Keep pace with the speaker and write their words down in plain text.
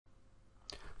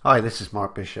Hi, this is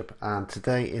Mark Bishop, and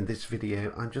today in this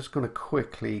video I'm just going to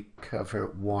quickly cover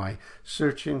why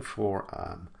searching for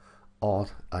odd,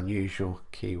 unusual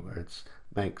keywords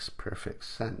makes perfect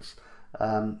sense.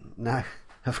 Now,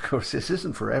 of course, this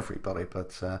isn't for everybody,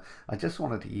 but I just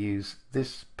wanted to use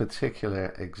this particular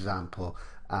example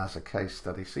as a case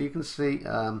study. So you can see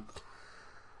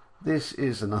this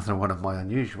is another one of my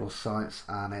unusual sites,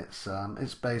 and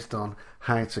it's based on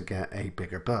how to get a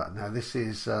bigger butt. Now, this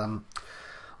is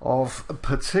of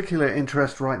particular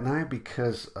interest right now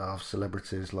because of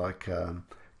celebrities like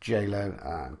J-Lo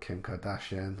and Kim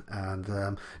Kardashian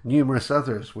and numerous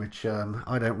others which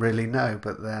I don't really know,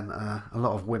 but then a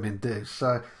lot of women do.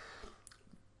 So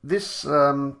this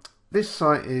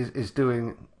site is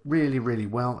doing really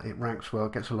well. It ranks well,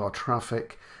 gets a lot of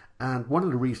traffic, and one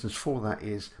of the reasons for that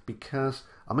is because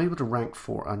I'm able to rank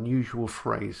for unusual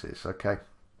phrases. Okay,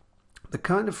 the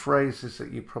kind of phrases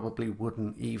that you probably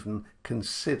wouldn't even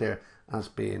consider as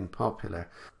being popular.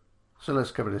 So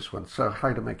let's cover this one. So,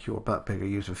 how to make your butt bigger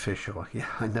using fish oil. Yeah,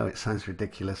 I know it sounds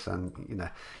ridiculous,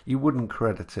 and you wouldn't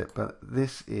credit it, but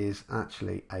this is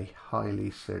actually a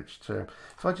highly searched term.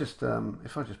 If I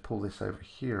just pull this over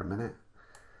here a minute,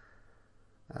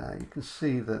 you can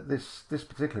see that this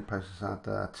particular post has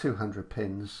had 200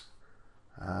 pins.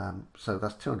 So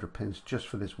that's 200 pins just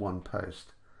for this one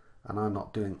post, and I'm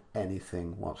not doing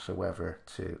anything whatsoever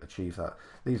to achieve that.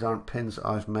 These aren't pins that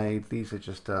I've made, these are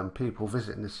just people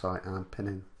visiting this site, and I'm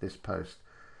pinning this post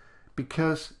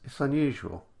because it's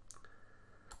unusual.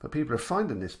 But people are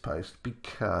finding this post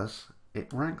because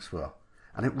it ranks well,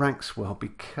 and it ranks well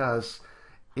because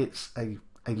it's a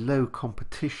low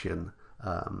competition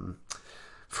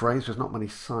phrase. There's not many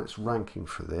sites ranking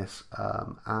for this,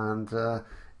 and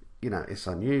it's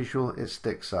unusual, it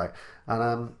sticks out.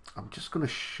 And I'm just going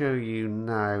to show you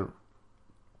now,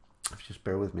 if you just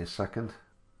bear with me a second.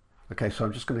 Okay, so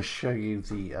I'm just going to show you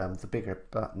the bigger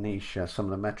butt niche, some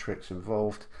of the metrics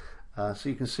involved, so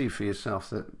you can see for yourself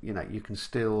that you can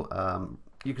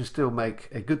still make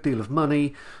a good deal of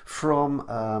money from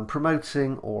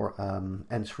promoting or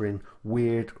entering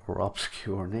weird or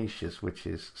obscure niches, which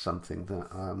is something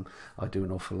that I do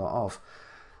an awful lot of.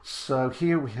 So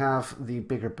here we have the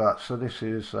bigger butt. So this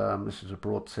is a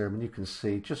broad term, and you can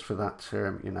see just for that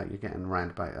term, you're getting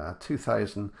around about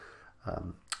 2,000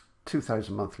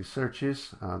 monthly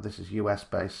searches. This is US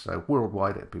based, so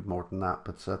worldwide it'd be more than that,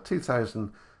 but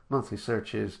 2,000 monthly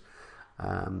searches.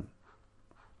 Well,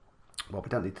 we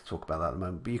don't need to talk about that at the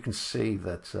moment, but you can see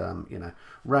that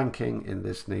ranking in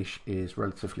this niche is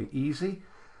relatively easy.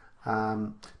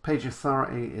 Page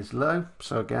authority is low,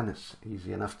 so again it's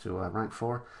easy enough to rank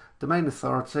for. Domain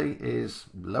authority is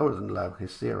lower than low,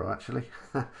 it's 0 actually.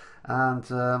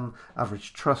 And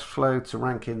average trust flow to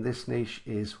rank in this niche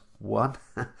is 1.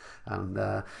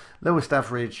 And lowest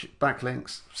average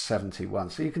backlinks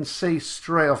 71. So you can see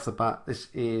straight off the bat this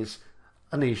is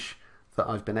a niche that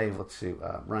I've been able to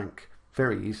rank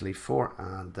very easily for.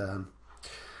 And what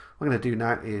I'm going to do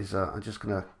now is I'm just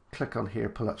going to click on here,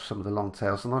 pull up some of the long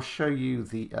tails, and I'll show you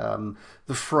the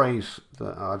phrase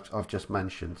that I've just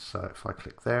mentioned. So if I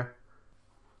click there,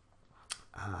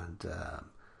 and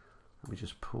let me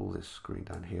just pull this screen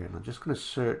down here, and I'm just going to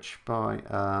search by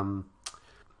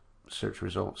search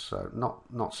results. So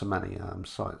not so many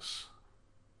sites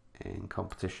in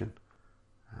competition.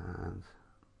 And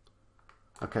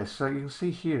okay, so you can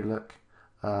see here, look,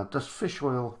 does fish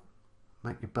oil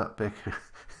make your butt bigger?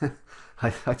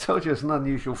 I told you it's an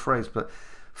unusual phrase, but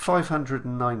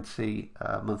 590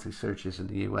 monthly searches in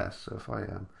the US. So if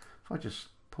I just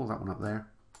pull that one up there,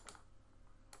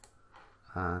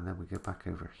 and then we go back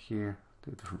over here,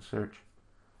 do a different search.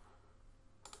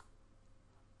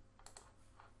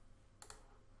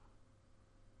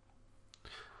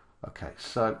 Okay,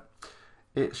 so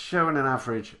it's showing an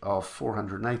average of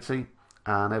 480,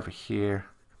 and over here,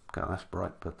 God, that's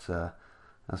bright, but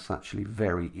that's actually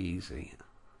very easy.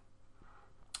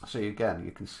 So again,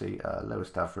 you can see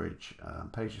lowest average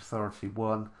page authority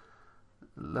 1,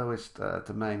 lowest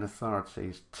domain authority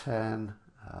is 10.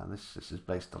 This is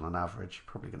based on an average.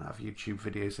 Probably going to have YouTube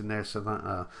videos in there, so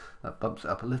that bumps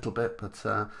it up a little bit. But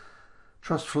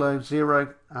trust flow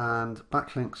 0 and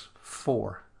backlinks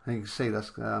 4. And you can see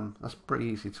that's pretty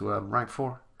easy to rank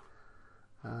for,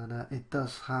 and it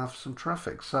does have some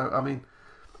traffic. So I mean,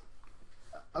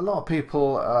 a lot of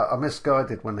people are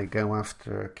misguided when they go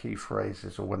after key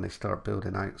phrases or when they start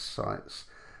building out sites.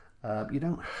 You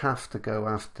don't have to go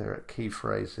after key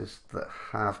phrases that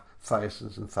have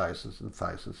thousands and thousands and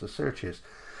thousands of searches.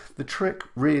 The trick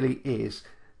really is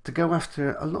to go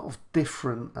after a lot of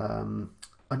different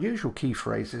unusual key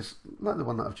phrases, like the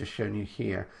one that I've just shown you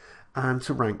here, and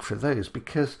to rank for those,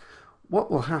 because what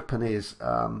will happen is,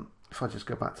 if I just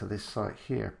go back to this site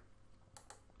here,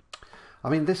 I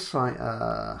mean, this site,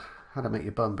 how to make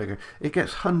your bum bigger, it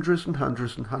gets hundreds and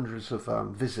hundreds and hundreds of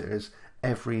visitors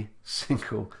every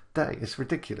single day. It's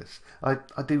ridiculous. I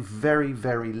do very,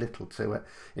 very little to it.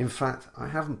 In fact, I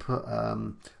haven't put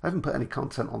any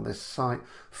content on this site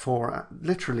for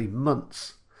literally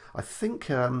months. I think,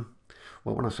 well,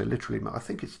 when I say literally, I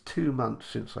think it's 2 months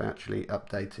since I actually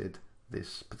updated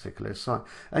this particular site,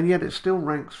 and yet it still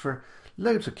ranks for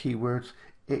loads of keywords.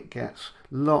 It gets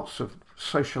lots of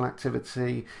social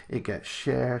activity, it gets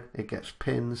shared, it gets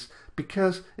pins,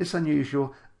 because it's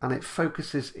unusual and it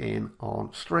focuses in on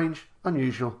strange,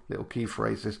 unusual little key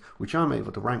phrases, which I'm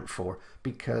able to rank for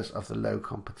because of the low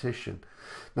competition.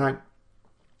 Now,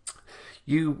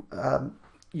 you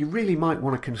really might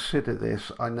want to consider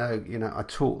this. I know, I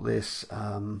taught this,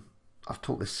 I've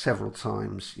taught this several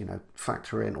times,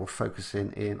 factor in or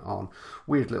focusing in on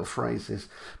weird little phrases.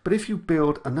 But if you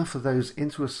build enough of those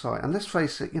into a site, and let's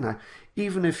face it,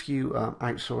 even if you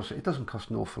outsource it, it doesn't cost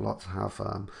an awful lot to have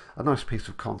a nice piece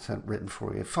of content written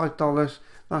for you. $5,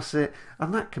 that's it.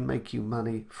 And that can make you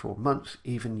money for months,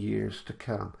 even years to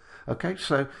come. Okay,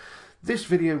 so this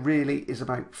video really is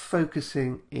about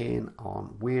focusing in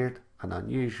on weird and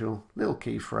unusual little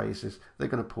key phrases. They're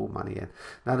going to pull money in.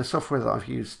 Now, the software that I've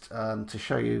used to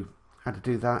show you how to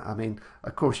do that, I mean,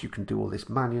 of course you can do all this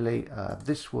manually.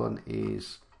 This one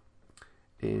is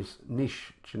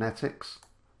Niche Genetics.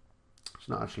 It's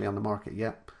not actually on the market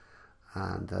yet,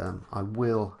 and I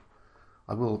will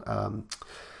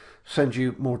send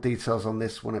you more details on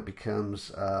this when it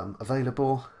becomes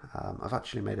available. I've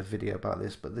actually made a video about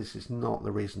this, but this is not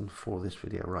the reason for this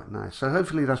video right now. So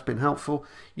hopefully that's been helpful.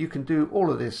 You can do all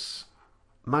of this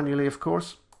manually, of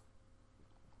course,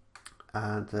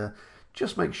 and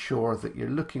just make sure that you're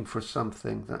looking for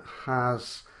something that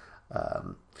has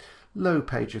low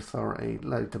page authority,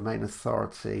 low domain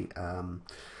authority,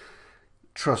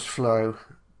 trust flow,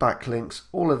 backlinks.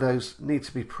 All of those need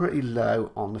to be pretty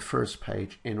low on the first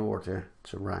page in order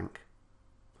to rank.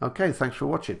 Okay, thanks for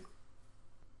watching.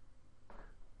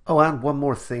 Oh, and one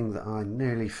more thing that I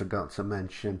nearly forgot to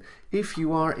mention. If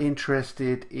you are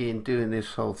interested in doing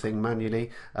this whole thing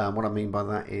manually, what I mean by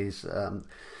that is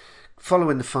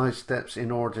following the 5 steps in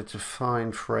order to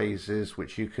find phrases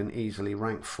which you can easily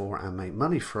rank for and make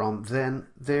money from, then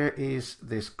there is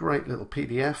this great little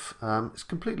PDF. It's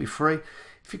completely free.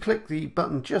 If you click the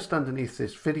button just underneath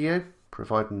this video,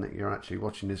 providing that you're actually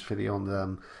watching this video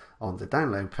on the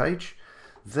download page,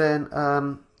 then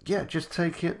yeah, just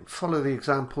take it, follow the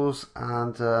examples,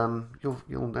 and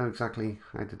you'll know exactly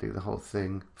how to do the whole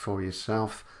thing for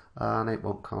yourself, and it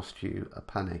won't cost you a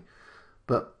penny.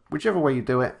 But whichever way you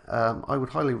do it, I would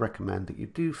highly recommend that you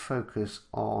do focus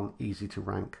on easy to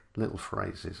rank little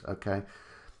phrases. Okay,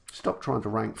 stop trying to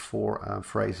rank for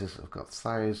phrases that have got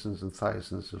thousands and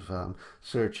thousands of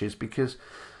searches, because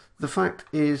the fact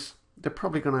is they're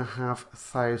probably going to have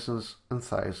thousands and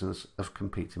thousands of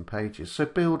competing pages. So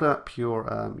build up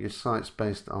your sites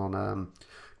based on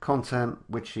content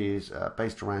which is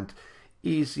based around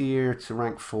easier to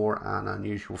rank for and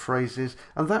unusual phrases,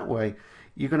 and that way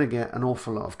you're going to get an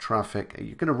awful lot of traffic.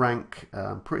 You're going to rank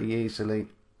pretty easily,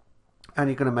 and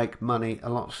you're going to make money a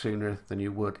lot sooner than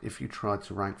you would if you tried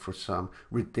to rank for some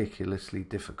ridiculously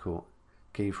difficult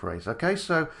key phrase. Okay,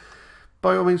 so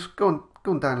by all means, go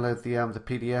and download the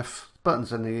PDF.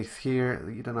 Buttons underneath here.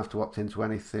 You don't have to opt into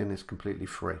anything. It's completely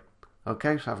free.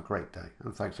 Okay, so have a great day,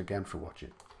 and thanks again for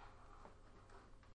watching.